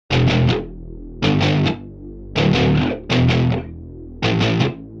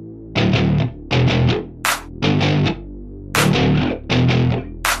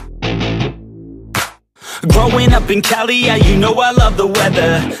Growing up in Cali, yeah, you know I love the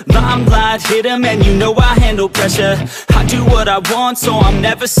weather. Limelight hit 'em and you know I handle pressure. I do what I want, so I'm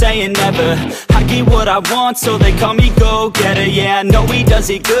never saying never. I get what I want, so they call me go-getter. Yeah, I know he does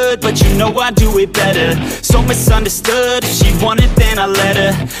it good, but you know I do it better. So misunderstood, if she wanted then I let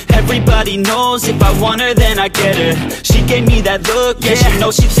her. Everybody knows if I want her then I get her. She gave me that look, yeah, she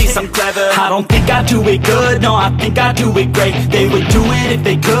knows she thinks I'm clever. I don't think I do it good, no, I think I do it great. They would do it if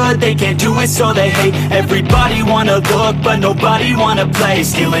they could, they can't do it so they hate. Everybody wanna look, but nobody wanna play.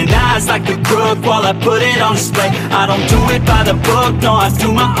 Stealing eyes like a crook while I put it on display. I don't do it by the book, no, I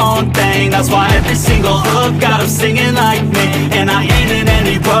do my own thing. That's why every single hook got them singing like me. And I ain't in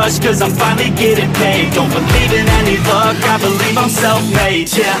any rush, cause I'm finally getting paid. Don't believe in any luck, I believe I'm self-made,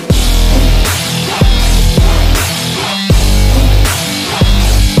 yeah.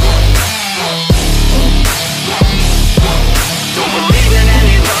 Don't believe in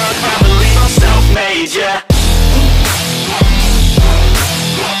any luck, I believe I'm self-made, yeah.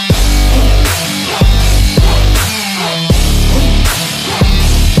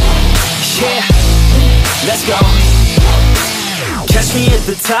 Let's go. Catch me at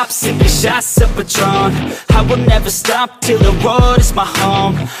the top, sipping shots of Patron. I will never stop till the road is my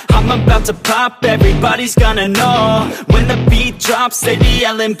home. I'm about to pop, everybody's gonna know. When the beat drops, they be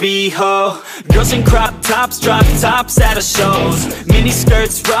yelling B-ho. Girls in crop tops, drop tops at our shows. Mini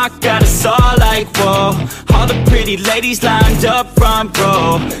skirts rock, got us all like whoa. All the pretty ladies lined up front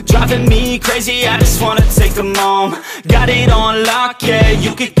row. Driving me crazy, I just wanna take them home. Got it on lock, yeah,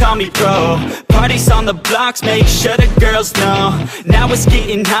 you could call me pro. Parties on the blocks, make sure the girls know. Now it's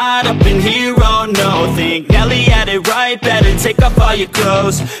getting hot up in here, oh no. Think Nelly had it right, better take off all your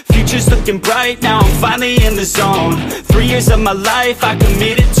clothes. Future's looking bright, now I'm finally in the zone. 3 years of my life, I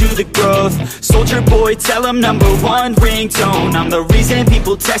committed to the growth. Soldier boy, tell him #1 ringtone. I'm the reason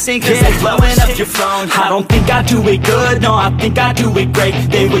people texting, cause they're blowing up your phone. I don't think I do it good, no, I think I do it great.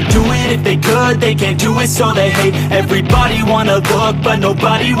 They would do it if they could, they can't do it so they hate. Everybody wanna look, but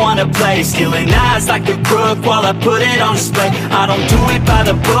nobody wanna play. Stealing eyes like a crook while I put it on display. I don't do it by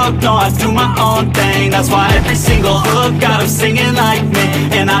the book, no, I do my own thing. That's why every single hook got them singing like me.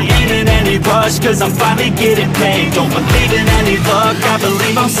 And I ain't in any rush, cause I'm finally getting paid. Don't believe in any luck, I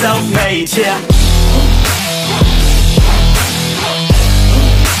believe I'm self-made, yeah.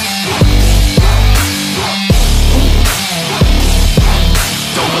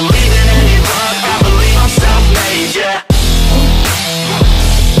 Don't believe in any luck, I believe I'm self-made, yeah.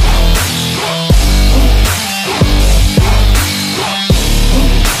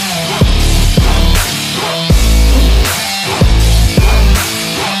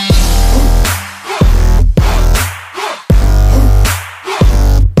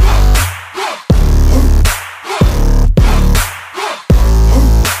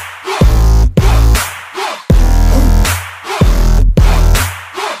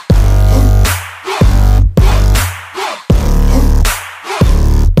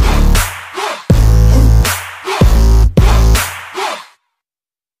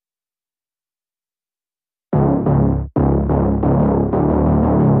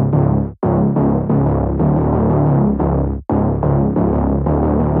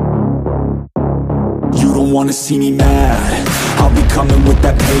 Wanna see me mad, I'll be coming with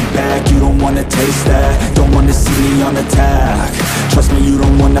that payback. You don't wanna taste that, don't wanna see me on attack. Trust me, you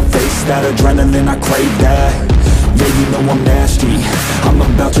don't wanna face that. Adrenaline, I crave that. Yeah, you know I'm nasty, I'm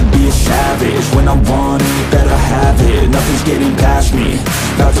about to be a savage. When I want it, better have it. Nothing's getting past me,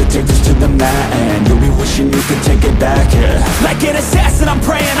 about to take this to the mat. And you'll be wishing you could take it back, yeah. Like an assassin, I'm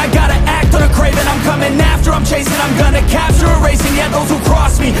praying, I gotta act on a craving. I'm coming after, I'm chasing, I'm gonna capture, erasing. Yeah, those who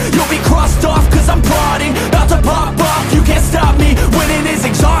cross me, you'll be crossed off, cause I'm prodding. About to pop off, you can't stop me. Winning is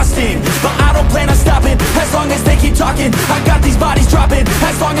exhausting, but I don't plan on stopping. As long as they keep talking, I got these bodies dropping.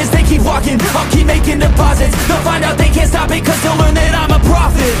 As long as they keep walking, I'll keep making deposits. They'll find out they can't stop it, cause they'll learn that I'm a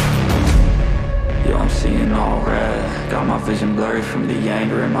prophet. Yo, I'm seeing all red. Got my vision blurry from the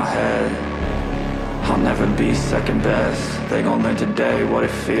anger in my head. I'll never be second best. They gon' learn today what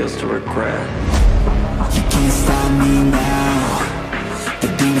it feels to regret. You can't stop me now, the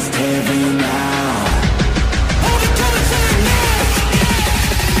demons tearing out. Hold it till it's in now,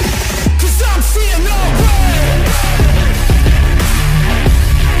 cause I'm seeing all red.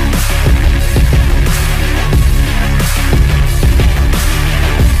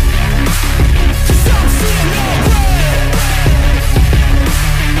 Cause I'm seeing all red.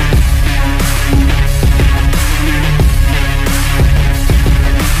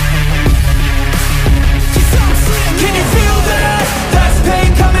 Cause I'm seeing. Can you feel that? That's pain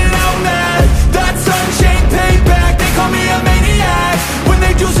coming out mad. That's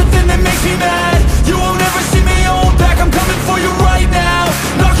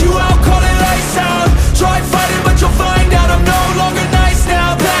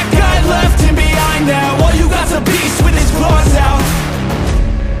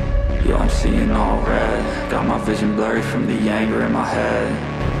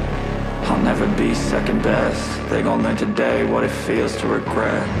I'll never be second best. They gon' learn today what it feels to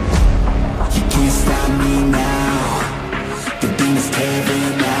regret. You can't stop me now. The beam is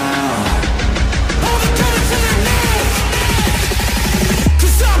tearing now. All the colors in the night,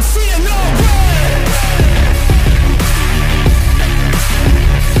 'cause I'm seeing no red.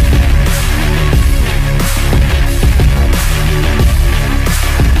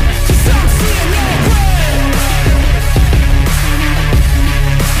 'Cause I'm seeing no red.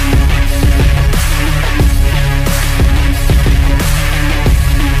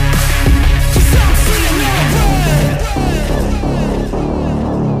 'Cause I'm seeing no red.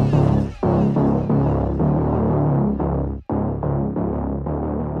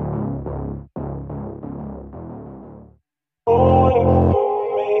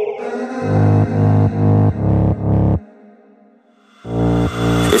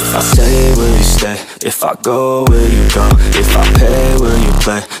 If I stay, will you stay? If I go, will you go? If I pay, will you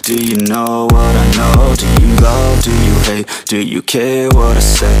play? Do you know what I know? Do you love, do you hate? Do you care what I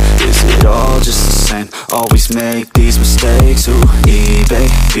say? Is it all just the same? Always make these mistakes. Ooh,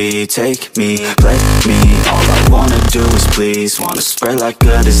 baby, take me, play me. All I wanna do is please. Wanna spread like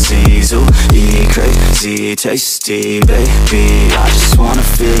a disease. Ooh, crazy, tasty, baby. I just wanna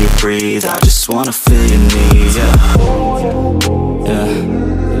feel you breathe. I just wanna feel your knees, yeah. Yeah.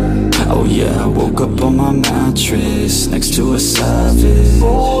 Oh yeah, I woke up on my mattress next to a savage.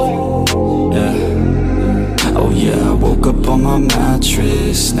 Yeah. Oh yeah, I woke up on my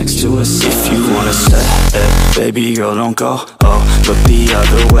mattress next to a savage. If you wanna stay, baby girl, don't go. Oh, look the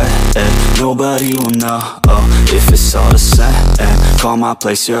other way. Nobody will know. Oh, if it's all the same. Call my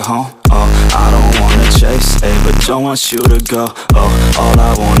place your home. Oh, I don't wanna chase, but don't want you to go. Oh, all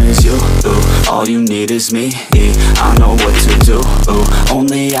I want is you. Ooh, all you need is me. I know what to do. Ooh,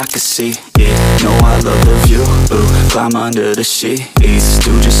 only I can see. Yeah, know I love the view. Ooh, climb under the sheets.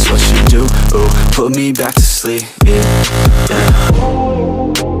 Do just what you do. Ooh, put me back to sleep. Yeah, yeah,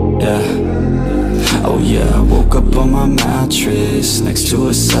 yeah. Oh yeah, I woke up on my mattress next to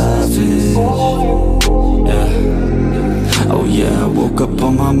a savage. Yeah. Oh yeah, I woke up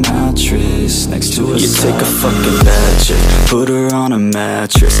on my mattress next to a savage. You take a fucking bad chick, put her on a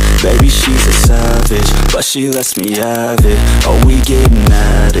mattress. Baby, she's a savage, but she lets me have it. Oh, we getting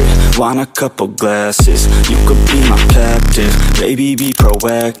at it, want a couple glasses. You could be my captive, baby, be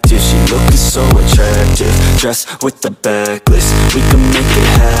proactive. She looking so attractive, dressed with the backlist. We can make it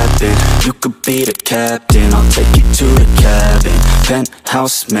happen, you could be the captain. I'll take you to the cabin,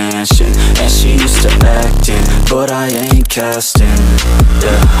 penthouse mansion. And she used to acting, but I ain't casting.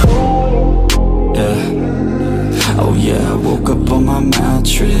 Yeah, yeah. Oh yeah, I woke up on my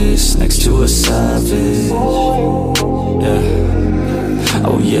mattress next to a savage. Yeah.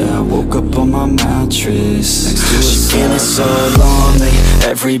 Oh yeah, I woke up on my mattress next to a savage. She's feeling so lonely,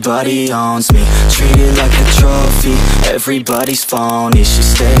 everybody owns me. Treated like a trophy, everybody's phony. She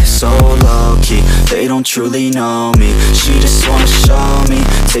stays so low-key, they don't truly know me. She just wanna show me,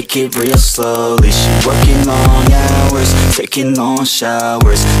 take it real slowly. She working long hours, taking long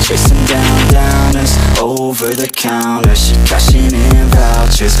showers. Chasing down downers, over the counter. She cashing in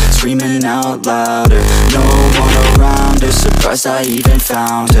vouchers, screaming out louder. No one around her, surprised I even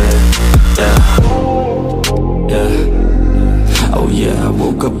found her. Yeah, yeah. Oh yeah, I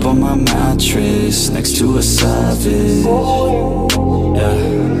woke up on my mattress next to a savage. Yeah.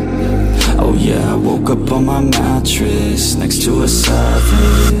 Oh yeah, I woke up on my mattress next to a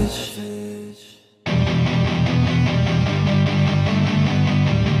savage.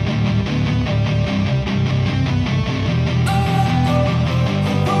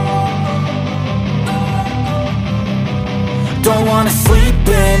 Don't wanna sleep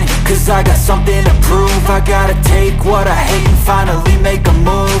in, 'cause I got something to prove. I gotta take what I hate and finally make a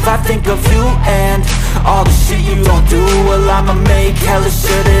move. I think of you and all the shit you don't do. Well, I'ma make hella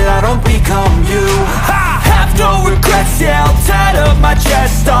sure that I don't become you. I have no regrets, yeah, I'll tie up my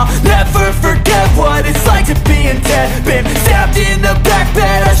chest. I'll never forget what it's like to be in debt. Been stabbed in the back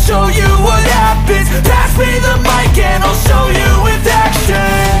bed, I'll show you what happens. Pass me the mic and I'll show you with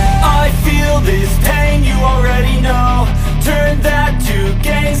action. I feel this pain, you already know. Turn that to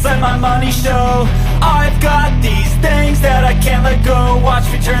gains, let my money show. I've got these things that I can't let go. Watch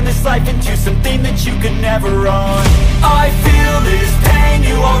me turn this life into something that you could never own. I feel this pain,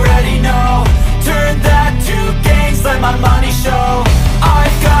 you already know. Turn that to gains, let my money show.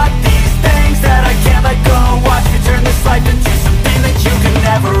 I've got these things that I can't let go. Watch me turn this life into something that you could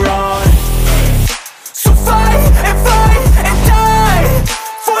never own. So fight and die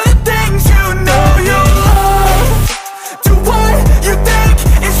for the things you know you love. Do what you think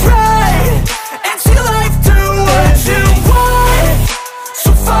is right, and see life do what you want.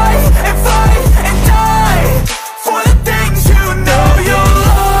 So fight and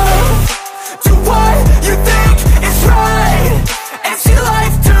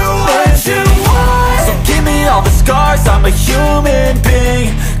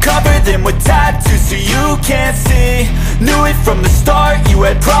cover them with tattoos so you can't see. Knew it from the start, you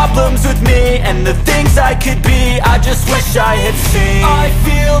had problems with me and the things I could be, I just wish I had seen. I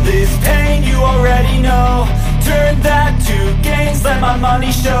feel this pain, you already know. Turn that to gains, let my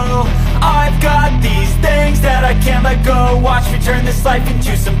money show. I've got these things that I can't let go. Watch me turn this life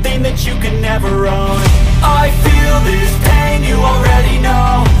into something that you can never own. I feel this pain, you already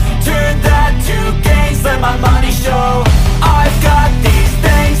know. Turn that to gains, let my money show. I've got these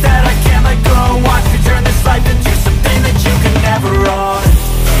things that I can't let go. Watch me turn this life into something that you can never own.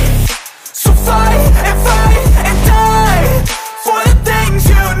 So fight and die for the things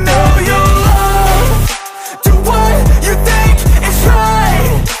you know you love. Do what you think is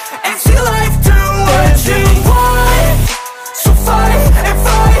right and see life do what you want. So fight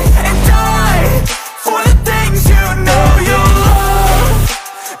and die for the things you know you love.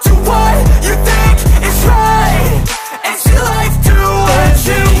 Do what you think is right and see life do what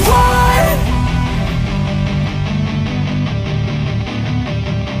you want.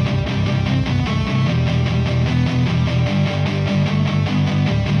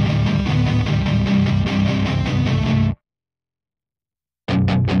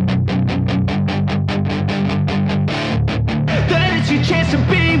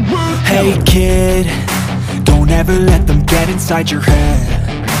 Hey kid, don't ever let them get inside your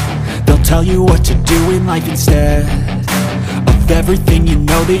head. They'll tell you what to do in life instead of everything you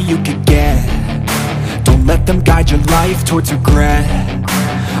know that you could get. Don't let them guide your life towards regret.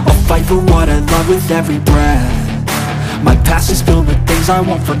 I'll fight for what I love with every breath. My past is filled with things I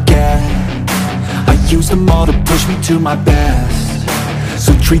won't forget. I use them all to push me to my best.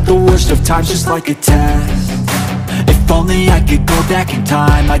 So treat the worst of times just like a test. If only I could go back in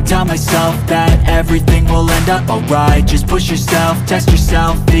time, I'd tell myself that everything will end up alright. Just push yourself, test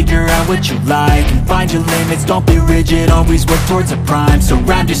yourself, figure out what you like and find your limits, don't be rigid, always work towards a prime.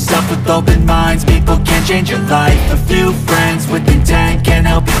 Surround yourself with open minds, people can change your life. A few friends with intent can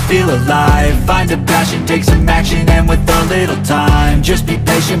help you feel alive. Find a passion, take some action, and with a little time, just be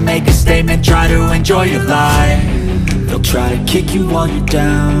patient, make a statement, try to enjoy your life. They'll try to kick you while you're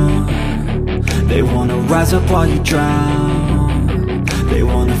down. They wanna rise up while you drown. They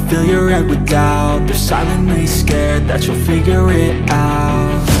wanna fill your head with doubt. They're silently scared that you'll figure it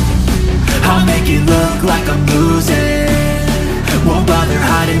out. I'll make it look like I'm losing, won't bother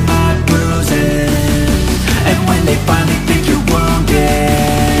hiding my bruises. And when they finally think you're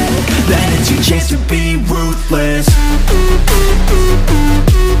wounded, then it's your chance to be ruthless.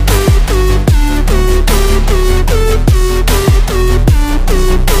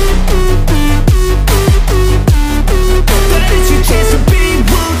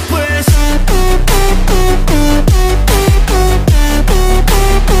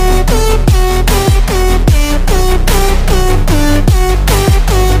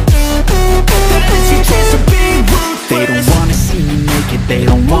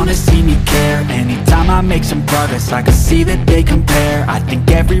 Make some progress, I can see that they compare. I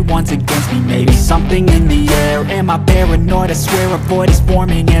think everyone's against me, maybe something in the air. Am I paranoid? I swear a void is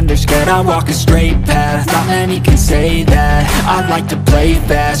forming and they're scared. I walk a straight path, not many can say that. I like to play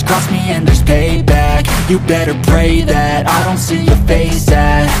fast, cross me and there's payback. You better pray that I don't see your face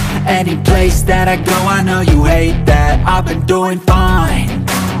at any place that I go. I know you hate that. I've been doing fine,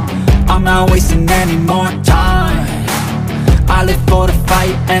 I'm not wasting any more time. I live for the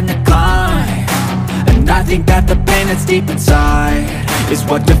fight and the climb. And I think that the pain that's deep inside is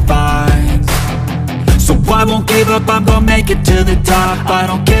what defines. So I won't give up, I'm gonna make it to the top. I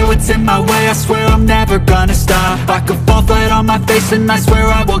don't care what's in my way, I swear I'm never gonna stop. I could fall flat on my face and I swear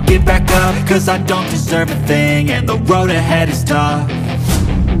I will get back up. Cause I don't deserve a thing and the road ahead is tough.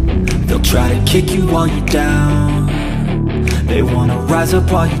 They'll try to kick you while you're down. They wanna rise up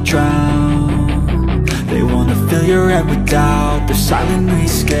while you drown. They wanna fill your head with doubt. They're silently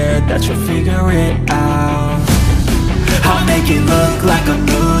scared that you'll figure it out. I'll make it look like I'm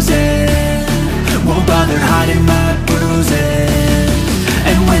losing, won't bother hiding my bruises.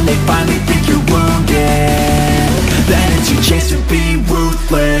 And when they finally think you're wounded, then it's your chance to be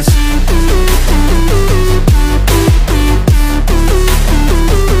ruthless.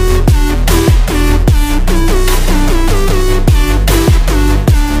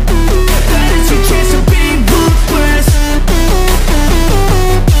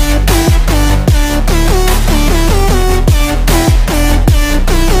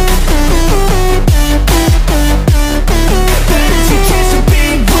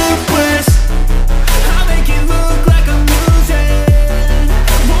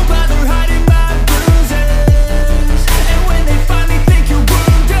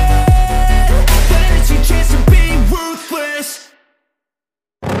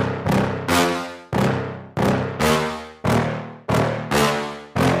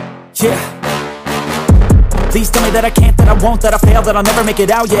 yeah. Please tell me that I can't, that I won't, that I fail, that I'll never make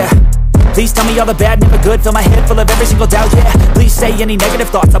it out, yeah. Please tell me all the bad, never good, fill my head full of every single doubt, yeah. Please say any negative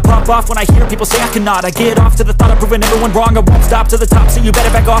thoughts, I pop off when I hear people say I cannot. I get off to the thought of proving everyone wrong, I won't stop to the top, so you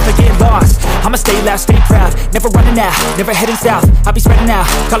better back off and get lost. I'ma stay loud, stay proud, never running out, never heading south. I'll be spreading out,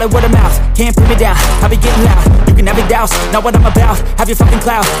 call it word of mouth, can't put me down, I'll be getting loud. You can have your doubts, not what I'm about, have your fucking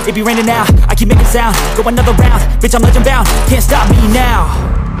clout. It be raining now, I keep making sound, go another round, bitch I'm legend bound, can't stop me now.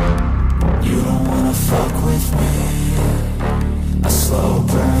 You don't wanna fuck with me, a slow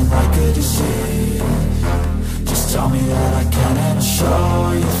burn like a disease. Just tell me that I can and I'll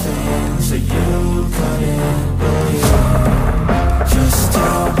show you things that you couldn't believe. Just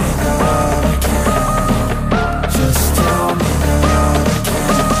tell me that I can. Just tell me that I can.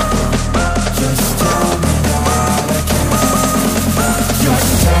 Just tell me that I can. Just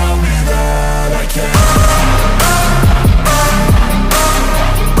tell me that I can.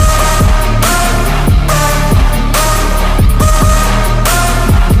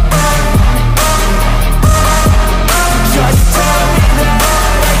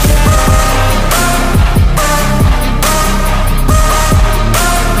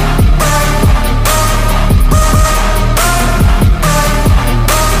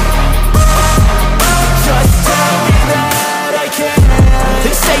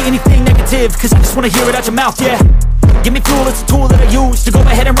 Cause I just wanna hear it out your mouth, yeah. Give me fuel, it's a tool that I use to go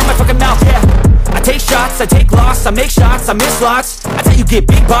ahead and run my fucking mouth, yeah. I take shots, I take loss, I make shots, I miss lots. I tell you get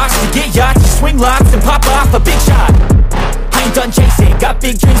big box, you get yachts, you swing lots and pop off a big shot. I ain't done chasing, got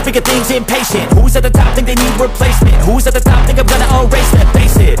big dreams, bigger things, impatient. Who's at the top think they need replacement? Who's at the top think I'm gonna erase that?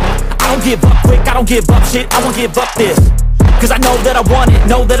 Face it, I don't give up quick, I don't give up shit, I won't give up this. Cause I know that I want it,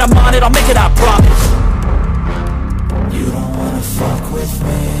 know that I'm on it, I'll make it, I promise. You don't wanna fuck with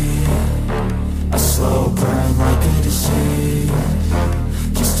me, a slow burn like a disease.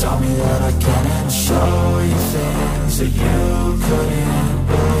 Just tell me that I can and I'll show you things that you couldn't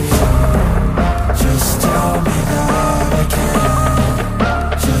believe. Just tell me that I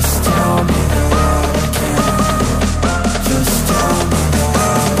can. Just tell me that I can. Just tell me that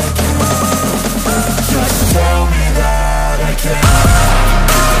I can. Just tell me that I can.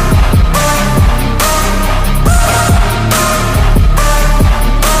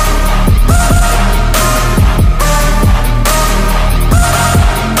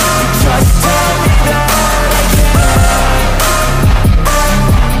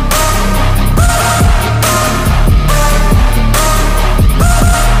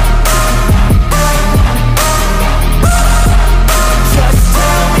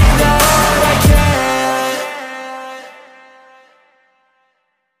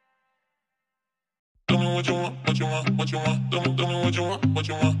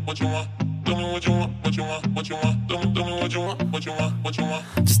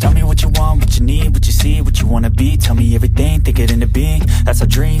 Just tell me what you want, what you need, what you see, what you wanna be. Tell me everything, think it into being. That's how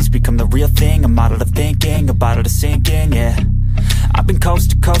dreams become the real thing. A model of thinking, a bottle to sink in, yeah. I've been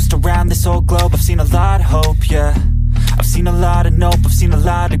coast to coast around this whole globe. I've seen a lot of hope, yeah. I've seen a lot of nope, I've seen a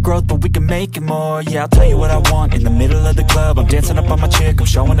lot of growth, but we can make it more, yeah. I'll tell you what I want in the middle of the club. I'm dancing up on my chick, I'm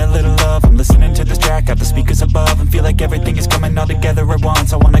showing a little love. I'm listening to this track, got the speakers above, and feel like everything is coming all together at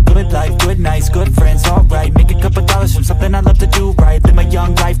once. I want a good life, good nights, good friends, alright. Make a couple dollars from something I love to do right. Live my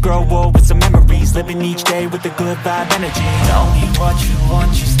young life, grow old with some memories. Living each day with a good vibe energy. Tell me what you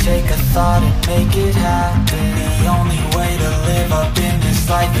want, just take a thought and make it happen. The only way to live up in this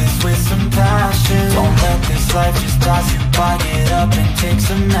life is with some passion. Don't let this life just pass you by, get up and take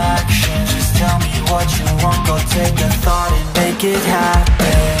some action. Just tell me what you want, go take a thought and make it happen.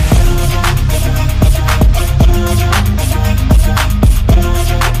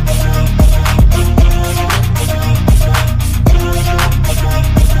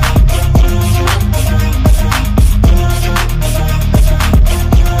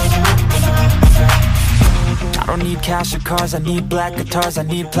 I don't need cash or cars, I need black guitars, I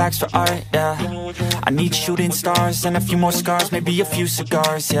need plaques for art, yeah. I need shooting stars and a few more scars, maybe a few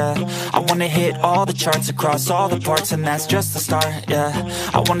cigars, yeah. I wanna hit all the charts across all the parts, and that's just the start, yeah.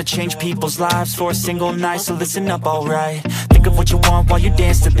 I wanna change people's lives for a single night, so listen up, alright. Think of what you want while you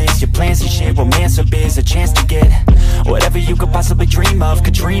dance to this. Your plans and shit, romance or biz, a chance to get whatever you could possibly dream of,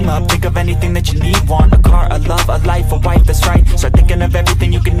 could dream up. Think of anything that you need, want. A car, a love, a life, a wife, that's right. Start thinking of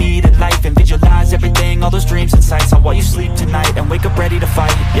everything you can need in life, and visualize everything, all those dreams and sights, on while you sleep tonight, and wake up ready to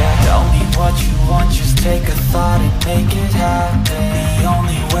fight, yeah. Tell me what you want, just take a thought and make it happen. The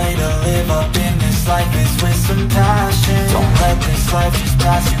only way to live up in this life is with some passion. Don't let this life just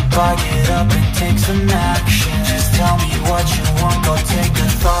pass you by, get up and take some action. Just tell me what you want, go take a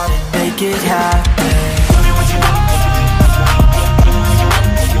thought and make it happen. Tell me what you want.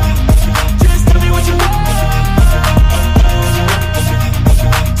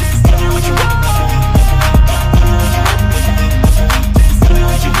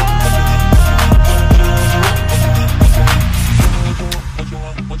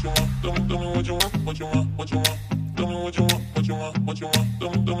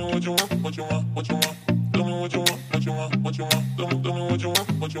 what you want,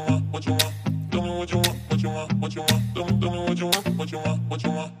 what you want, what you want. Tell me what you want, what you want, what you want. Tell me what you want, what you want, what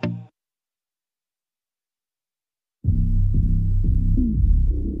you want.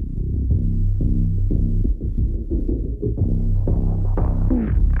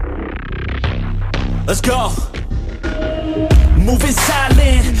 Let's go. Moving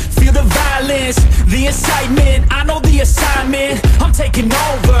silent, feel the violence, the excitement, I know the assignment. I'm taking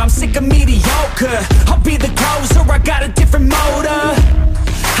over, I'm sick of mediocre. I'll be the closer, I got a different motor.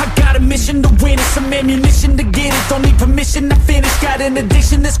 I got a mission to win it, some ammunition to get it. Don't need permission to finish, got an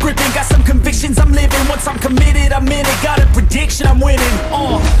addiction that's gripping. Got some convictions I'm living, once I'm committed I'm in it. Got a prediction I'm winning,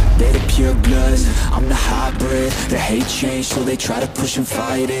 They're the pure bloods, I'm the hybrid. They hate change, so they try to push and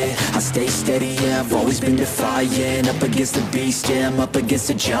fight it. I stay steady, yeah, I've always been defiant. Up against the beast, yeah, I'm up against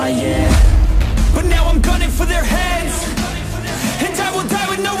a giant. but now I'm gunning for their heads, and I will die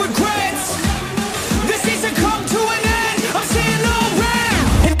with no regrets. This season come to an end, I'm seeing all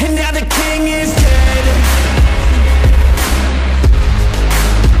red. And now the king is dead.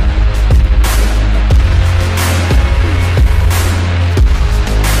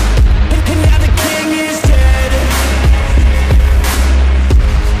 And now the king is dead.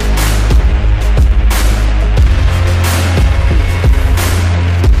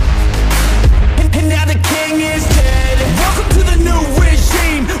 And now the king is dead. Welcome to the new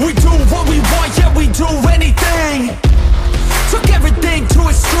regime. We do what we want, yeah, we do anything. Took everything to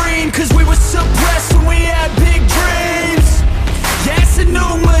extreme, cause we were suppressed when we had big dreams. Yeah, it's a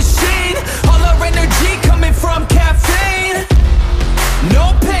new machine, all our energy coming from caffeine.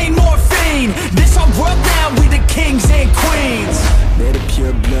 No pain, morphine, this our world now, we the kings and queens. They're the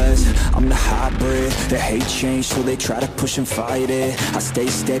pure bloods, I'm the hybrid. They hate change, so they try to push and fight it. I stay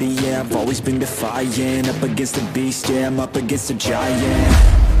steady, yeah, I've always been defiant. Up against the beast, yeah, I'm up against a giant.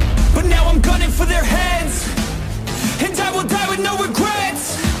 But now I'm gunning for their heads, and I will die with no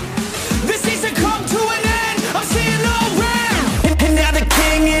regrets. This season come to an end, I'm seeing all red. And now the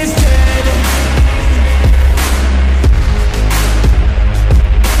king is dead.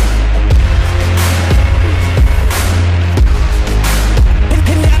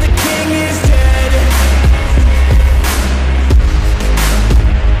 And now the king is dead.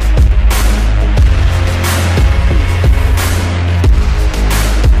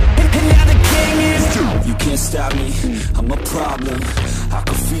 And now the king is dead. You can't stop me, I'm a problem. I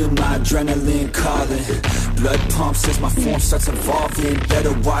can feel my adrenaline calling. Blood pumps as my form starts evolving.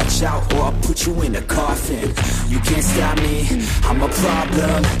 Better watch out or I'll put you in a coffin. You can't stop me, I'm a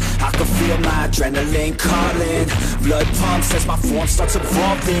problem. I can feel my adrenaline calling. Blood pumps as my form starts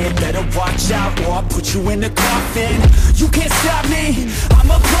evolving. Better watch out or I'll put you in a coffin. You can't stop me,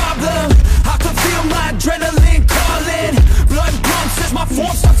 I'm a problem. I can feel my adrenaline calling. Blood pumps as my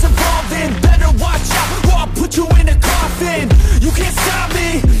form starts evolving. Better watch out or I'll put you in a coffin. You can't stop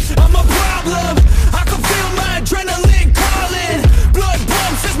me, I'm a problem. I can feel my adrenaline calling. Blood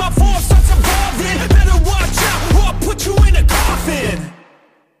pumps as my form starts evolving. Better watch out or I'll put you in a coffin.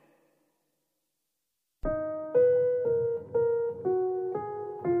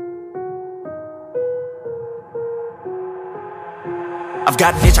 I've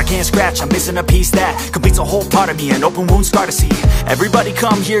got an itch I can't scratch, I'm missing a piece that completes a whole part of me, an open wound scar to see. Everybody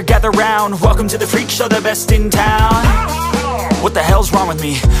come here, gather round, welcome to the freak show, the best in town. What the hell's wrong with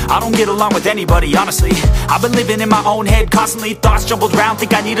me? I don't get along with anybody, honestly. I've been living in my own head constantly, thoughts jumbled round,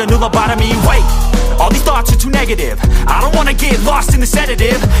 think I need a new lobotomy. Wait, all these thoughts are too negative. I don't wanna get lost in the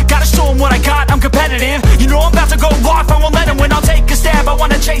sedative. Gotta show them what I got, I'm competitive. You know I'm about to go off, I won't let them win, I'll take a stab. I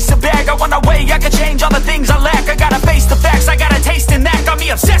wanna chase a bag, I wanna weigh, I can change all the things I lack. I gotta face the facts, I got a taste in that. Got me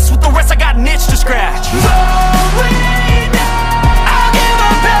obsessed with the rest, I got an itch to scratch. I'll give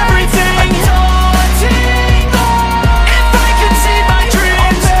up everything. If I can see my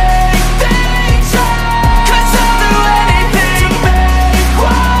dreams, I'll make things right. 'Cause I'll do anything to make what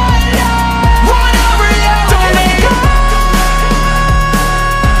I want a reality. Don't let go.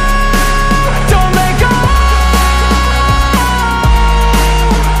 Don't let go.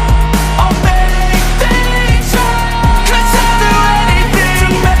 I'll make things right. 'Cause I'll do anything to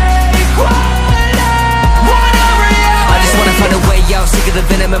make what I want a reality. I just wanna find a way out, sick of the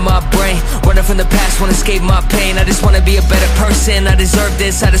venom in my brain. Running from the past, wanna escape my pain. I just wanna be a better person, I deserve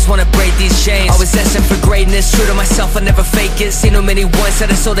this. I just wanna break these chains. Always asking for greatness, true to myself, I never fake it. Seen too many once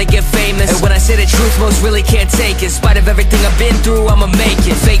that I so they get famous. And when I say the truth, most really can't take it. In spite of everything I've been through, I'ma make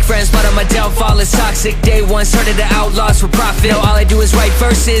it. Fake friends, but on my downfall is toxic. Day one, started to outlaws for profit. Now all I do is write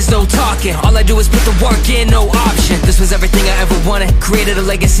verses, no talking. All I do is put the work in, no option. This was everything I ever wanted. Created a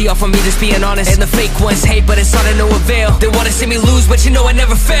legacy off of me, just being honest. And the fake ones hate, but it's all to no avail. They wanna see me lose, but you know I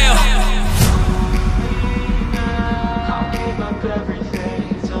never fail. I'll give up everything.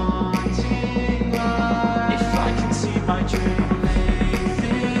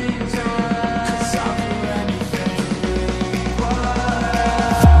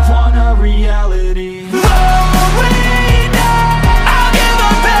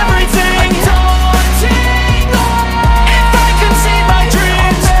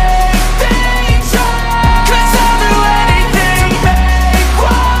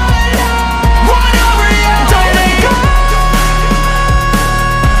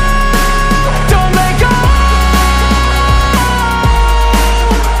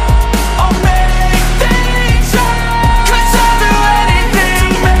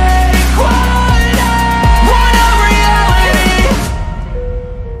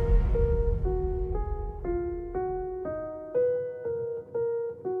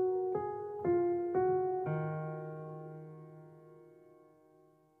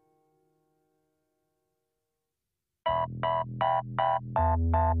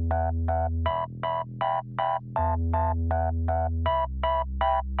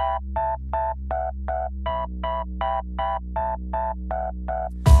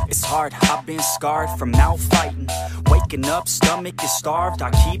 It's hard, I've been scarred from out fighting. Waking up, stomach is starved,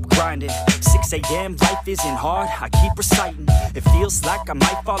 I keep grinding. 6 a.m, life isn't hard, I keep reciting. It feels like I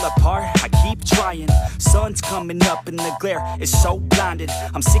might fall apart, I keep trying. Sun's coming up and the glare is so blinding.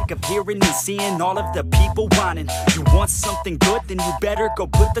 I'm sick of hearing and seeing all of the people whining. You want something good, then you better go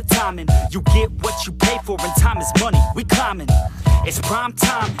put the time in. You get what you pay for and time is money, we climbing. It's prime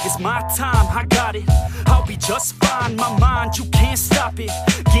time, it's my time, I got it. I'll be just fine, my mind, you can't stop it.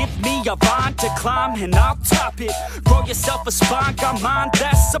 Give me a vine to climb and I'll top it. Grow yourself a spine, got mine,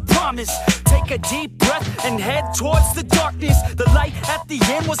 that's a promise. Take a deep breath and head towards the darkness. The light at the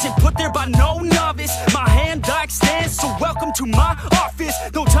end wasn't put there by no novice. My hand I extend, so welcome to my office.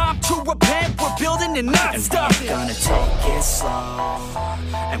 No time to repent, we're building and not stopping. We're gonna take it slow,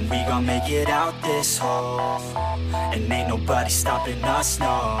 and we gon' make it out this hole. And ain't nobody stopping us,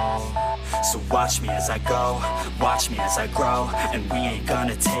 no. So watch me as I go, watch me as I grow. And we ain't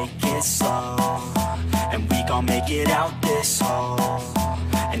gonna take it slow, and we gon' make it out this hole.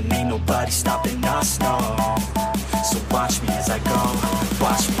 And ain't nobody stopping us, no. So watch me as I go,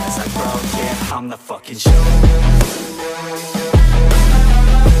 watch me as I grow. Yeah, I'm the fucking show.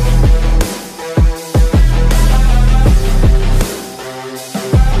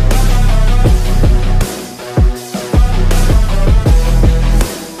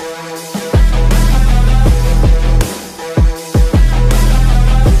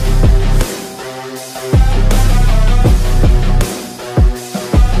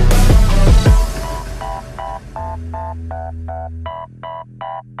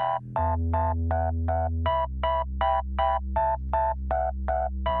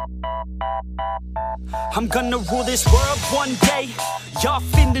 I'm gonna rule this world one day. Y'all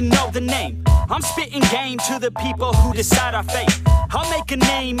finna know the name. I'm spitting game to the people who decide our fate. I'll make a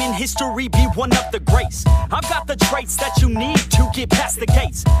name in history, be one of the greats. I've got the traits that you need to get past the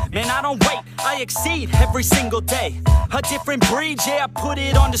gates. Man, I don't wait, I exceed every single day. A different breed, yeah, I put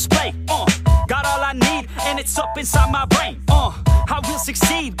it on display. Got all I need, and it's up inside my brain. I will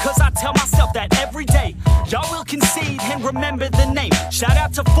succeed, cause I tell myself that every day. Y'all will concede and remember the name. Shout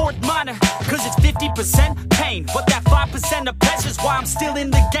out to Fort Minor, cause it's 50% pain. But that 5% of pleasure's why I'm still in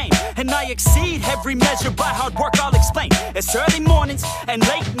the game. And I exceed every measure by hard work, I'll explain. It's early mornings and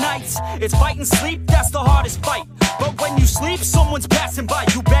late nights. It's fight and sleep, that's the hardest fight. But when you sleep, someone's passing by.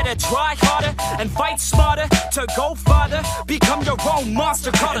 You better try harder and fight smarter to go farther. Become your own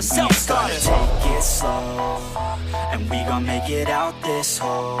monster, called a self-starter. Take it slow, and we gon' make it out this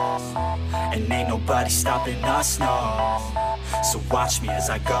hole. And ain't nobody stopping us, no. So watch me as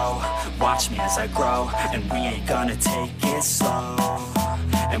I go, watch me as I grow. And we ain't gonna take it slow,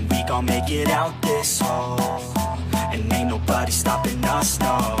 and we gon' make it out this hole. And ain't nobody stopping us,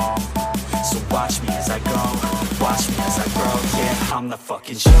 no. So watch me as I go, watch me as I grow. Yeah, I'm the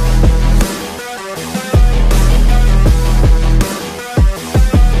fucking show.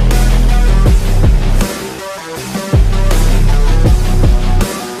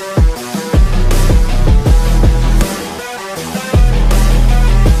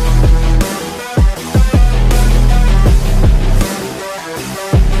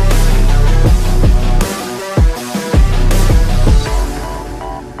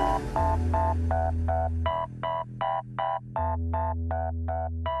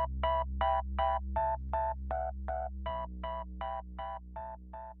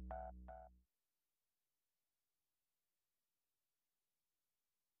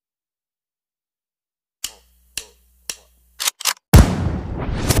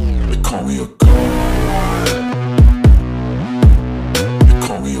 Call me a god. You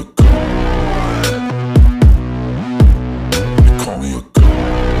call me a god. You call me a god.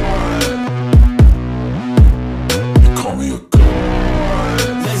 You call me a god.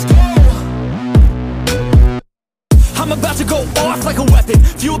 Let's go! I'm about to go off like a weapon.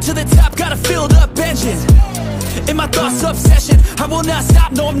 Fuel to the top, got a filled up engine. In my thoughts, obsession, I will not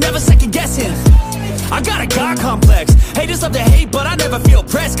stop, no, I'm never second guessing. I got a God complex. Haters love to hate, but I never feel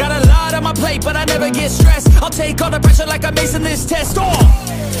pressed. Got a lot on my plate, but I never get stressed. I'll take all the pressure like I'm acing this test.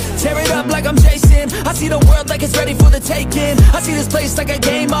 Tear it up like I'm Jason. I see the world like it's ready for the taking. I see this place like a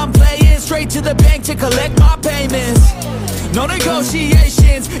game I'm playing. Straight to the bank to collect my payments. No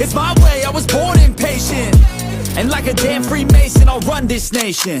negotiations, it's my way, I was born impatient. And like a damn Freemason, I'll run this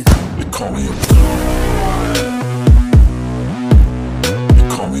nation. You call me a god. You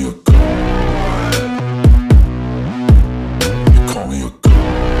call me a god.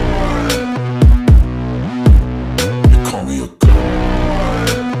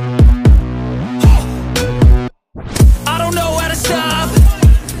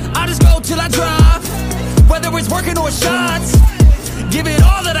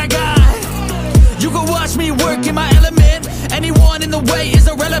 weight is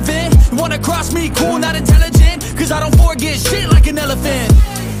irrelevant. You wanna cross me, cool, not intelligent, cause I don't forget shit like an elephant.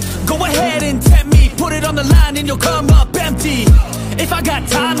 Go ahead and tempt me, put it on the line and you'll come up empty. If I got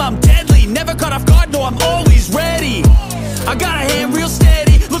time, I'm deadly, never caught off guard, no, I'm always ready. I got a hand real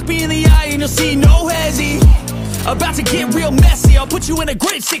steady, look me in the eye and you'll see no hezzy. About to get real messy, I'll put you in a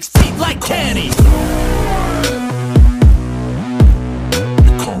grave 6 feet like Kenny.